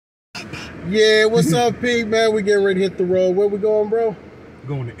Yeah, what's up, Pete, man? We getting ready to hit the road. Where we going, bro? We're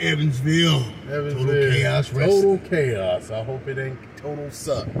going to Evansville. Total Chaos Wrestling. Total chaos. I hope it ain't total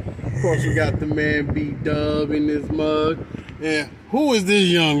suck. Of course, we got the man B-Dub in this mug. And who is this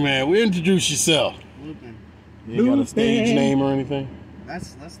young man? We introduce yourself. Looping. You ain't got a stage name or anything?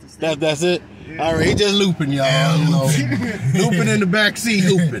 That's the stage. That's it? Yeah. All right, he just looping, y'all. You know, looping in the backseat,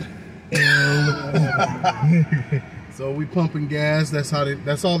 looping. So we pumping gas. That's all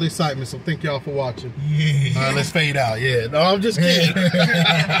the excitement. So thank y'all for watching. Yeah. All right, let's fade out. Yeah, no, I'm just kidding.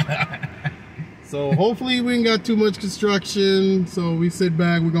 So hopefully we ain't got too much construction. So we sit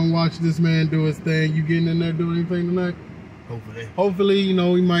back. We're gonna watch this man do his thing. You getting in there doing anything tonight? Hopefully, you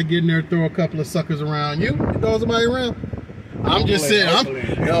know, we might get in there, throw a couple of suckers around. You throw somebody around? I'm just sitting.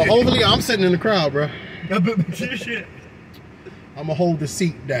 Hopefully, I'm sitting in the crowd, bro. I'm gonna hold the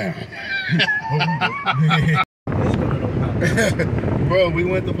seat down. Bro, we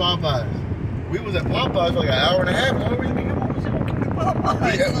went to Popeyes. We was at Popeyes for like an hour and a half.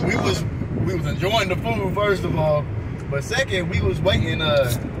 We was enjoying the food first of all, but second we was waiting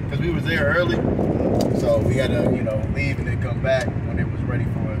because we was there early, so we had to leave and then come back when it was ready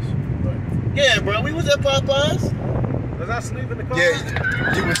for us. But yeah, bro, we was at Popeyes. Was I sleeping in the car?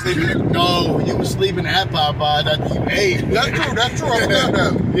 Yeah, you was sleeping. No, you was sleeping at Popeyes after you ate. That's true. I forgot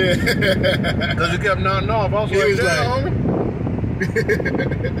that. Yeah, because you kept nodding off. I was like,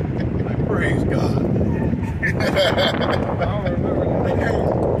 like, praise God. I don't remember that.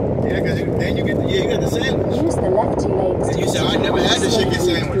 Yeah, because then you got the sandwich. Use the left lane. And you said, I never had the chicken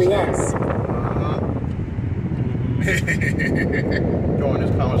sandwich. Yes. Join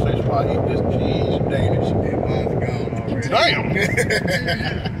this conversation while I eat this cheese Danish. Mine's gone already. Damn!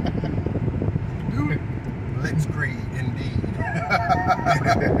 Blitzkrieg, indeed.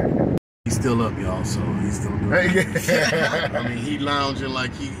 He's still up, y'all, so he's still doing it. I mean, he lounging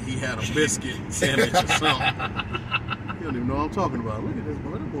like he had a biscuit sandwich or something. You don't even know what I'm talking about. Look at this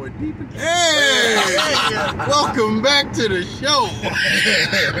boy. That boy deep in. Hey! Welcome back to the show.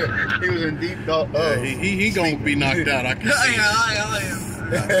 He was in deep thought. He gonna be knocked out. I can see.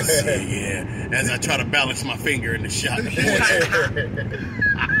 I can see, yeah. As I try to balance my finger in the shot.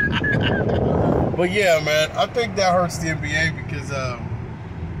 But yeah, man, I think that hurts the NBA because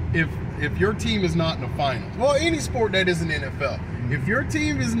if your team is not in the finals, well, any sport that isn't NFL, if your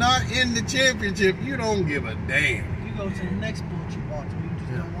team is not in the championship, you don't give a damn. You go to the next sport you watch, you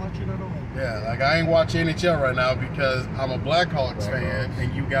just don't watch it at all. Yeah, like I ain't watching NHL right now because I'm a Blackhawks fan,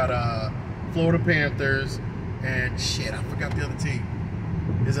 and you got Florida Panthers, and shit, I forgot the other team.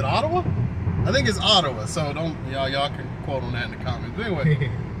 Is it Ottawa? I think it's Ottawa. So y'all can quote on that in the comments. But anyway,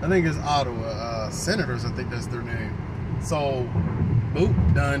 I think it's Ottawa Senators. I think that's their name. So, boop,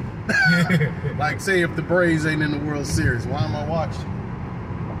 done. Like, say if the Braves ain't in the World Series, why am I watching?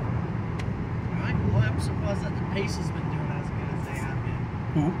 Well, I'm surprised that the Pacers been doing as good as they have been.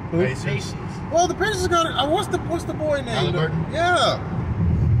 Who? Pacers. Well, the Pacers got it. What's the boy name? Halliburton? Yeah.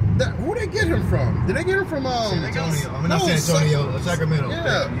 Who they get him from? Did they get him from San Antonio, Sacramento.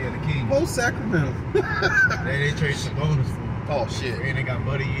 Yeah, the King. Post Sacramento. They traded some bonus for him. Oh shit. And they got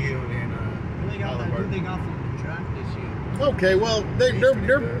Buddy Yield and Who they got from the draft this year? Okay, well they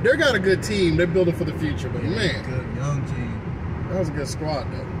got a good team. They're building for the future, but man, good young team. That was a good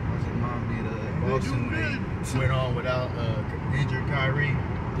squad though. What's it, Mom did Boston went on without injured Kyrie.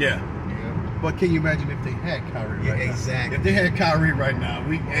 Yeah. But can you imagine if they had Kyrie right now? Exactly. If they had Kyrie right now,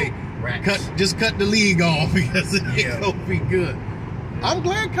 just cut the league off because it ain't gonna be good. I'm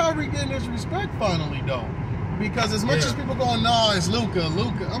glad Kyrie getting his respect finally though. Because as much as people going, nah, it's Luka.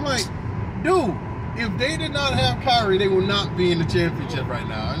 I'm like, dude, if they did not have Kyrie, they would not be in the championship right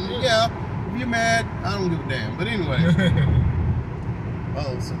now. And yeah, if you're mad, I don't give a damn. But anyway.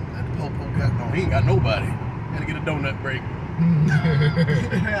 So that Popo got no, he ain't got nobody. Gotta get a donut break.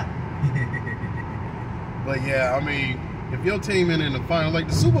 But yeah, I mean, if your team ain't in the final, like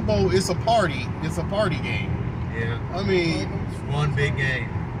the Super Bowl, it's a party game. Yeah. I mean, it's one big game.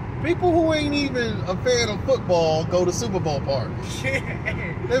 People who ain't even a fan of football go to Super Bowl parties. They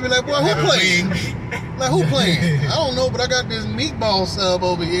be like, "Boy, who playing? Like, who playing? I don't know, but I got this meatball sub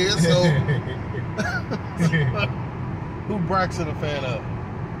over here." So, who Braxton a fan of?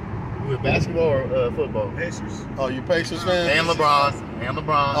 With basketball or football? Pacers. Oh, you Pacers fan? And LeBron.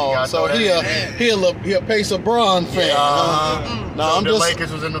 Oh, so he a Pacer Bron fan. No, I'm the just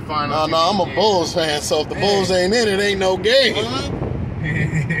Lakers was in the finals. No, I'm a Bulls fan. So if the Bulls ain't in it, ain't no game.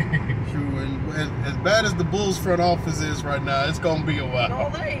 True, and as bad as the Bulls front office is right now, it's gonna be a while. No,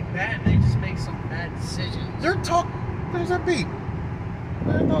 they ain't bad. They just make some bad decisions. There's that beat.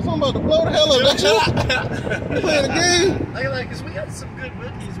 Man, I thought something about to blow the hell up. That you playing a game? Like, cause we got some good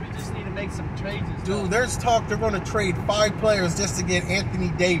rookies. We just need to make some trades. And Dude, stuff. there's talk they're going to trade 5 players just to get Anthony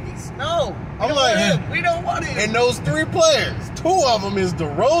Davis. No, I'm like, we don't want him. and those 3 players, 2 of them is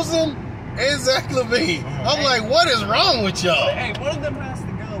DeRozan and Zach LaVine. I'm like, what is wrong with y'all? Hey, one of them has to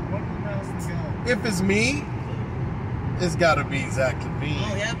go. One of them has to go. If it's me, it's got to be Zach LaVine.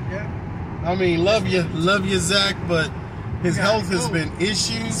 Oh yeah. I mean, love you, Zach, but his health has been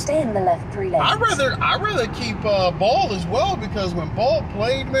issues. Stay in the left 3 lanes. I'd rather keep Ball as well, because when Ball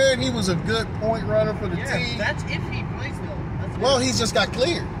played, man, he was a good point runner for the team. That's if he plays though. Well, he's just got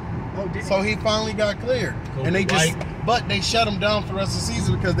cleared. Oh, did So he finally got cleared. And they but they shut him down for the rest of the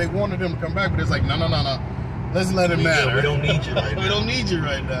season because they wanted him to come back, but it's like, no. Let's let it matter. We don't need you right now. We don't need you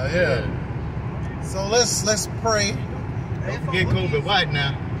right now, yeah. So let's pray. Don't forget Kobe White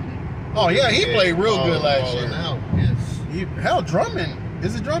now. Oh yeah, he played real good last year. Now, yes. Hell, Drummond.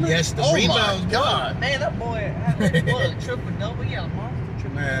 Is it Drummond? Yes, the oh rebounds. my God. Man, that boy had a triple double. He had a monster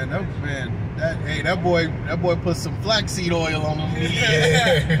triple. That boy put some flaxseed oil on him.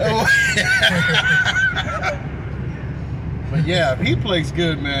 But yeah, if he plays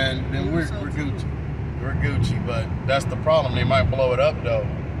good, man, then we're Gucci. We're Gucci, but that's the problem. They might blow it up though.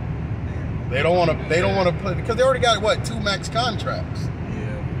 They don't want to put, because they already got what, 2 max contracts.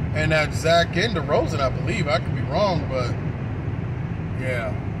 Yeah. And that's Zach and DeRozan, I believe. I could be wrong, but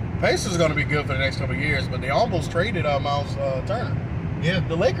yeah. Pacers are going to be good for the next couple of years, but they almost traded Miles Turner. Yeah.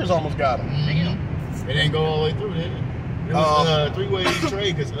 The Lakers almost got him. Damn. It didn't go all the way through, did it? It was a 3-way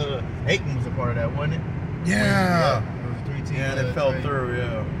trade because Ayton was a part of that, wasn't it? Yeah. It was a 3-team. Yeah, that fell through,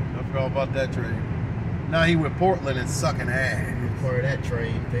 yeah. I forgot about that trade. Now he with Portland and sucking ass. Part of that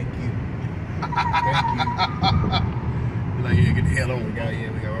trade, thank you. Thank You're like, yeah, get the hell over. you. We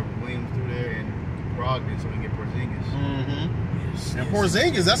got Robert Williams through there and Brogdon, so we can get Porzingis. Mm-hmm. Yes, And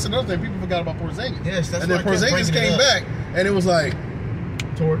Porzingis, that's another thing. People forgot about Porzingis. Yes, that's and why then I kept Porzingis bringing it came up. back, and it was like,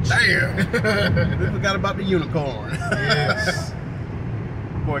 Torch. damn. They forgot about the unicorn. Yes.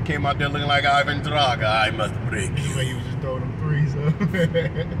 Boy came out there looking like Ivan Draga. I must break. The way he was just throwing them threes up.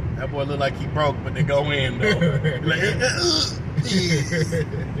 That boy looked like he broke, but they go in though. Like,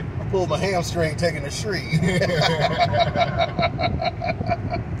 I pulled my hamstring taking a shriek. I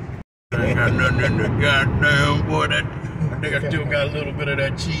ain't got nothing in the goddamn boy. That nigga still got a little bit of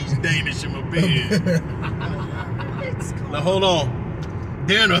that cheese Danish in my beard. Now hold on,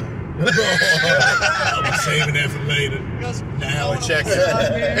 dinner. I'm saving that for later. Now we checking.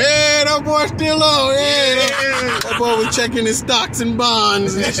 Hey, that boy still on. Hey, that boy was checking his stocks and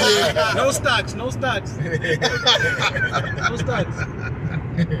bonds and shit. No stocks. No stocks.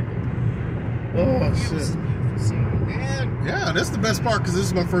 Oh shit. Yeah, that's the best part because this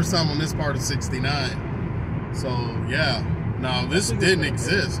is my first time on this part of 69. So yeah, no, this didn't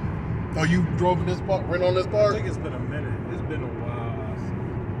exist. Oh, you drove in this part, went on this I part? think it's been a minute. It's been a while.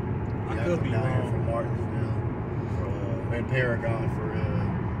 I could be down here from wrong. Martinsville and Paragon for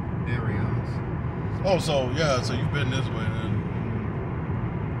Arians. Oh, so yeah, so you've been this way then.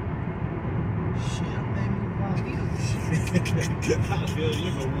 Shit, man. I feel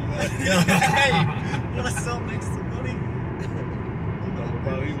you gonna move out. Hey, what's up next to money?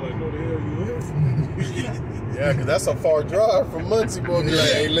 He's like, no, the hell you is? Yeah, because that's a far drive from Muncie, boy. Be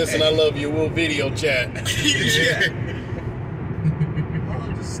like, hey, listen, I love you. We'll video chat. Oh,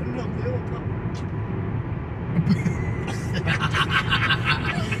 just sitting up there.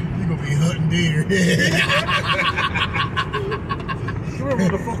 You gonna be hunting deer.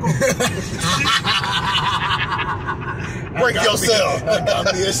 Break yourself. I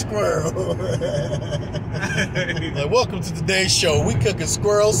got me a squirrel. Like, welcome to today's show. We cooking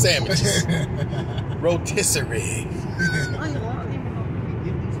squirrel sandwiches. Rotisserie. I don't even know if we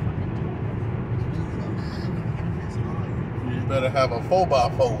give these fucking You better have a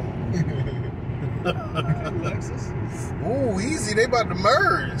 4x4. Lexus. Ooh, easy. They about to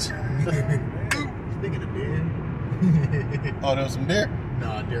merge. Speaking of deer. Oh, there was some deer?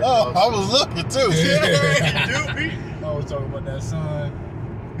 Nah, deer. Oh, I was looking too. I was talking about that sun.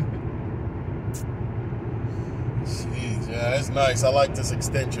 Jeez, yeah, it's nice. I like this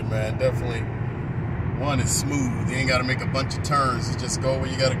extension, man. Definitely. One is smooth. You ain't got to make a bunch of turns. You just go where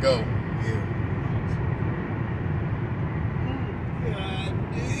you got to go. Yeah.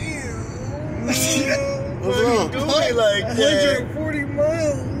 What's wrong? Doing like 140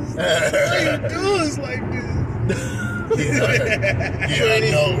 miles. How you doing like this? Yeah, I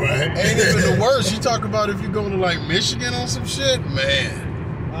know, right? Ain't even the worst. You talk about if you go to like Michigan on some shit,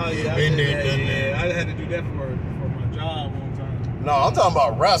 man. Oh, yeah. Been there, done Yeah, I had to do that for my job one time. No, I'm talking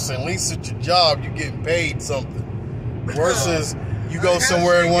about wrestling. At least at your job, you getting paid something. Versus You go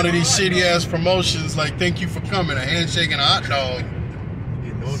somewhere in one of these shitty ass promotions, like thank you for coming, a handshake and a hot dog.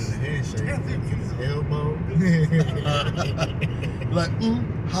 Getting more than a handshake. His elbow. Like,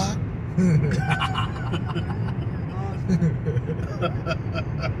 hot.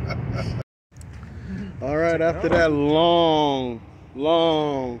 All right, after that long.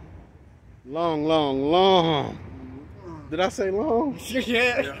 Did I say long?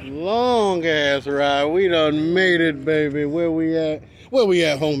 Yeah. Long ass ride. We done made it, baby. Where we at? Where we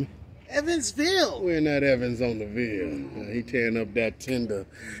at, homie? Evansville. We're not Evans on the Ville. He tearing up that tender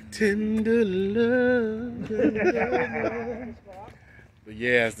love. But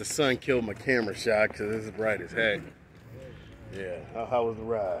yeah, as the sun killed my camera shot because it's bright as heck. Yeah, how was the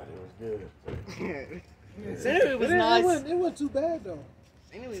ride? It was good. Scenery was nice. It wasn't too bad though.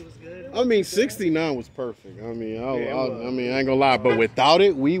 Scenery was good. I mean, 69 was perfect. I mean, I ain't gonna lie, but without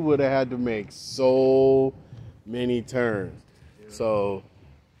it, we would have had to make so many turns. So,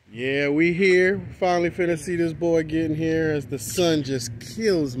 yeah, we here. Finally finna see this boy getting here as the sun just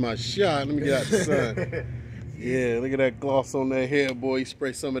kills my shot. Let me get out the sun. Yeah, look at that gloss on that hair, boy. You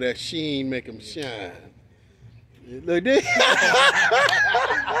spray some of that sheen, make him shine. Look there.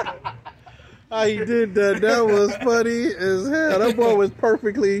 How he did that, that was funny as hell. That boy was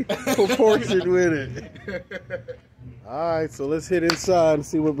perfectly proportioned with it. All right, so let's hit inside and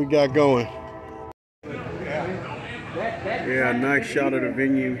see what we got going. Yeah, nice shot of the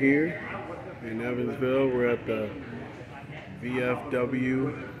venue here in Evansville. We're at the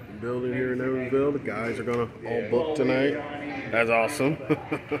VFW building here in Evansville. The guys are gonna all book tonight. That's awesome.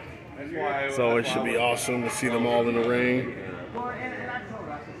 So it should be awesome to see them all in the ring.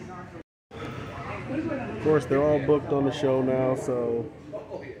 Of course, they're all booked on the show now, so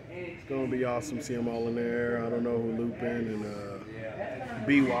it's gonna be awesome to see them all in there. I don't know who Lupin and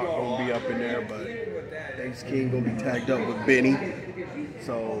B-Walk gonna be up in there, but Ace King gonna be tagged up with Benny,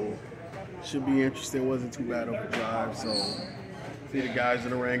 so should be interesting. Wasn't too bad of a drive, so see the guys in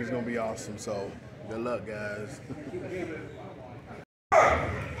the ring is gonna be awesome. So good luck, guys.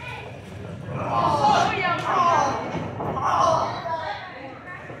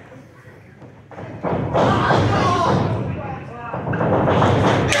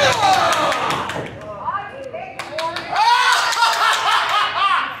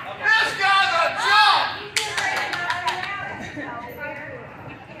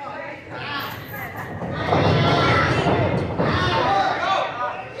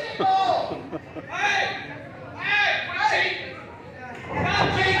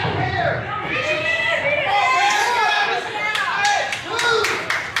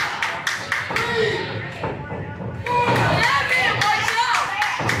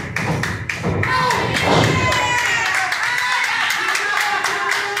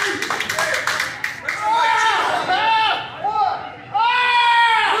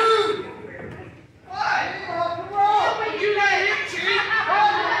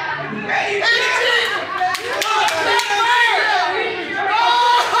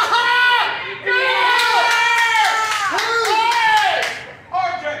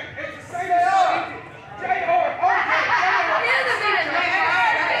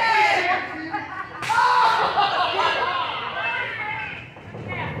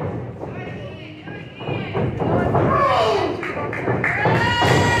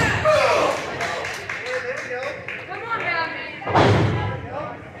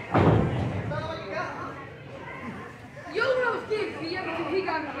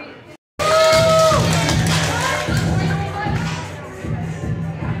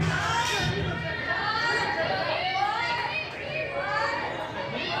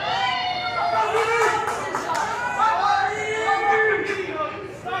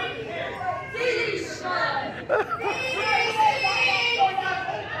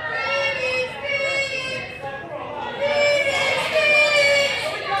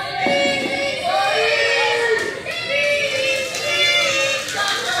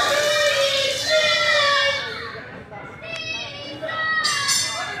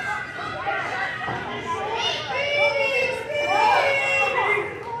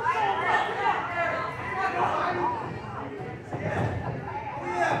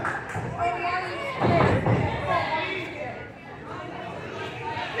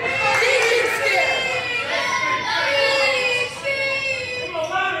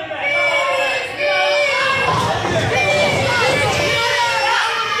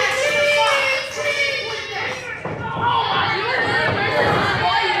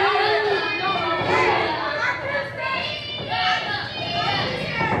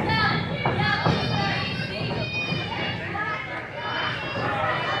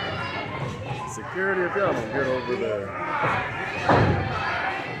 Security, if y'all don't get over there.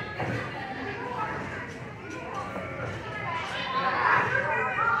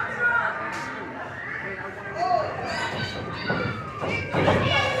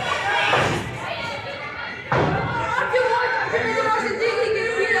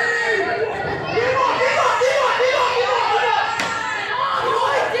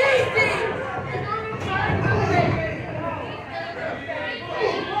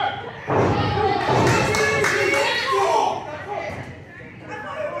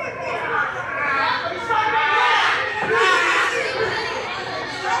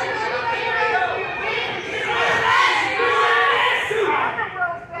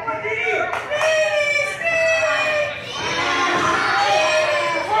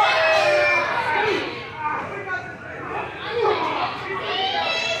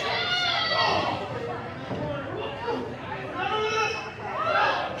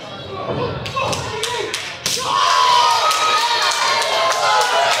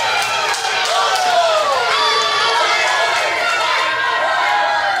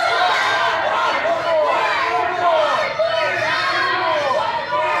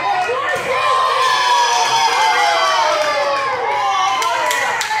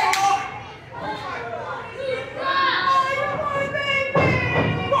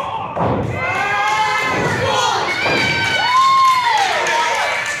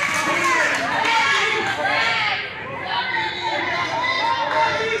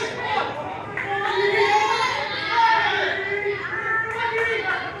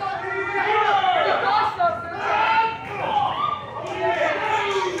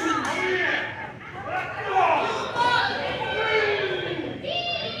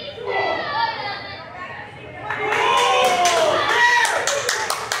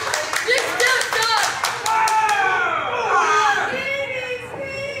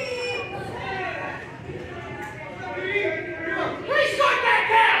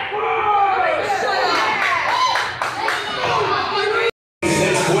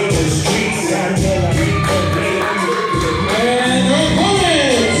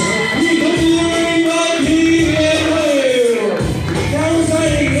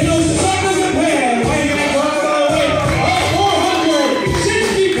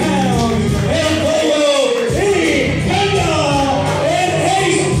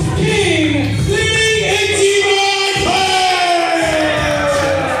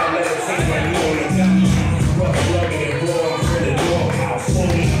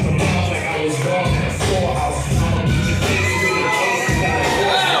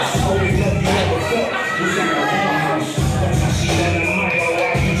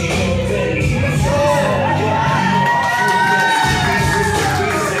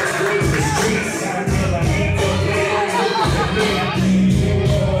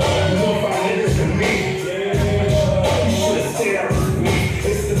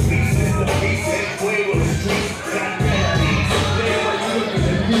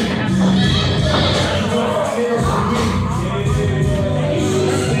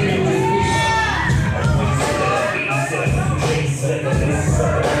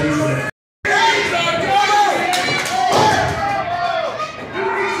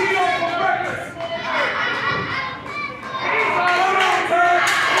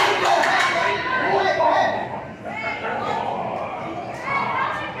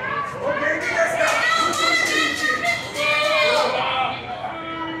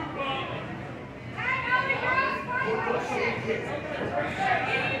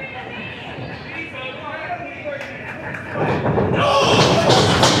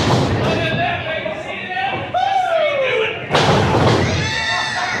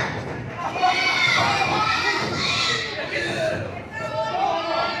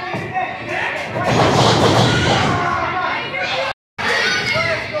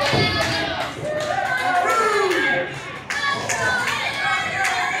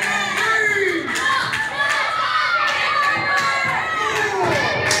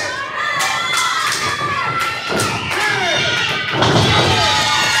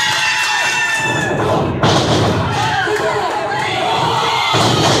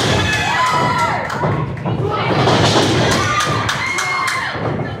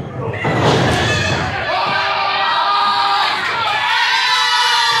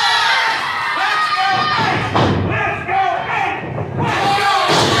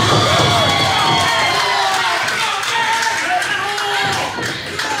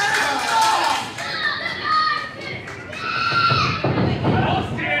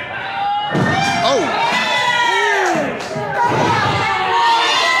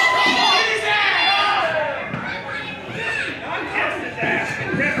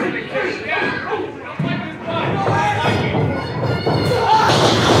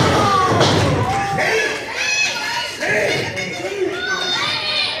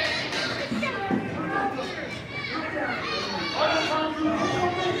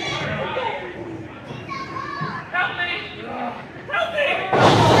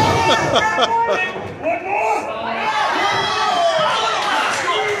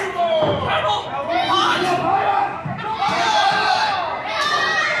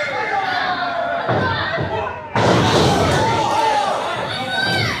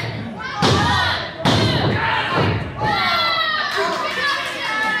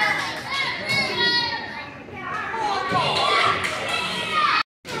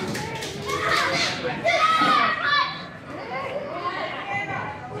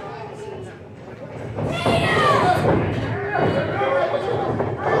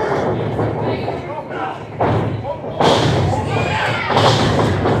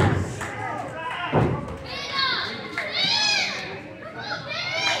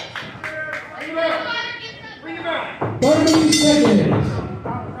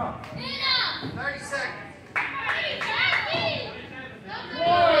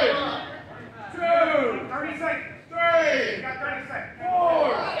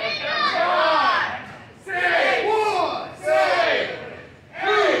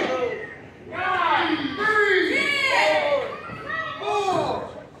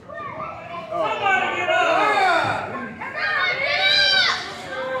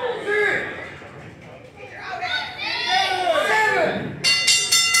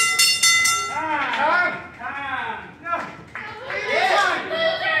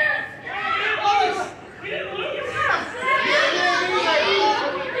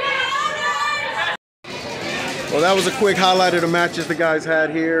 Well, that was a quick highlight of the matches the guys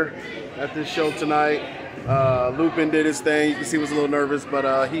had here at this show tonight. Lupin did his thing. You can see he was a little nervous,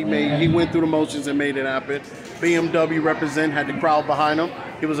 but he went through the motions and made it happen. BMW represent, had the crowd behind him.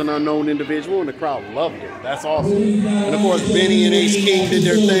 He was an unknown individual, and the crowd loved it. That's awesome. And of course, Benny and Ace King did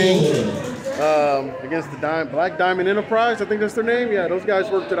their thing against the Black Diamond Enterprise. I think that's their name. Yeah, those guys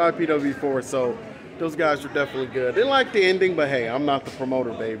worked at IPW before, so those guys were definitely good. Didn't like the ending, but hey, I'm not the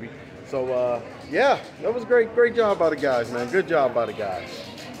promoter, baby. So yeah, that was great. Great job by the guys, man. Good job by the guys.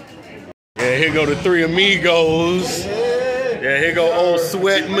 Yeah, here go the three amigos. Yeah, here go old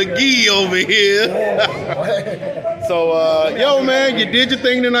Sweat McGee over here. So, yo, man, you did your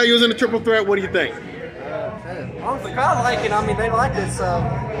thing tonight. You was in the triple threat. What do you think? As long as the crowd like it, I mean, they liked it, so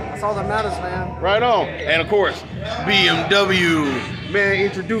that's all that matters, man. Right on. And, of course, BMW, man,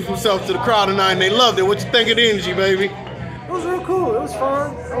 introduced himself to the crowd tonight, and they loved it. What you think of the energy, baby? It was real cool. It was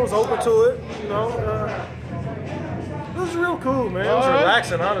fun. I was open to it, you know. It was real cool, man. It was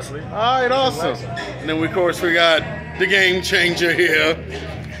relaxing, honestly. All right, awesome. And then, of course, we got the game changer here.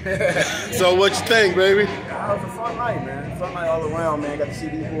 So what you think, baby? It was a fun night, man. Fun night all around, man. Got to see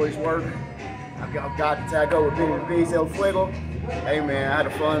these boys work. I got to tag up with Benny the Beast, El Fuego. Hey man, I had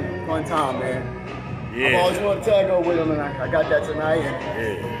a fun time, man. Yeah. I've always wanted to go with him, and I got that tonight.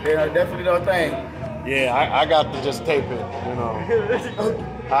 And yeah, definitely no thing. Yeah, I got to just tape it, you know.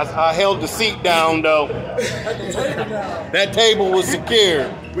 I held the seat down though. That table was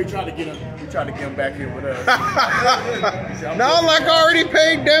secured. We tried to get him back here with us. No, like I already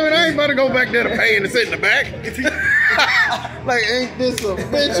paid, damn it, I ain't about to go back there to pay and to sit in the back. Like, ain't this a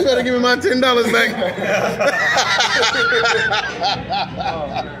bitch? You better give me my $10 back.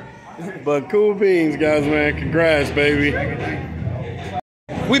 But cool beans, guys, man. Congrats, baby.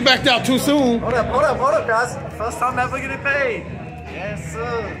 We backed out too soon. Hold up, guys. First time ever getting paid. Yes,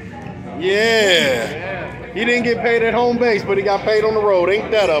 sir. Yeah. He didn't get paid at home base, but he got paid on the road.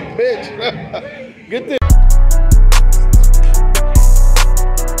 Ain't that a bitch? Get this.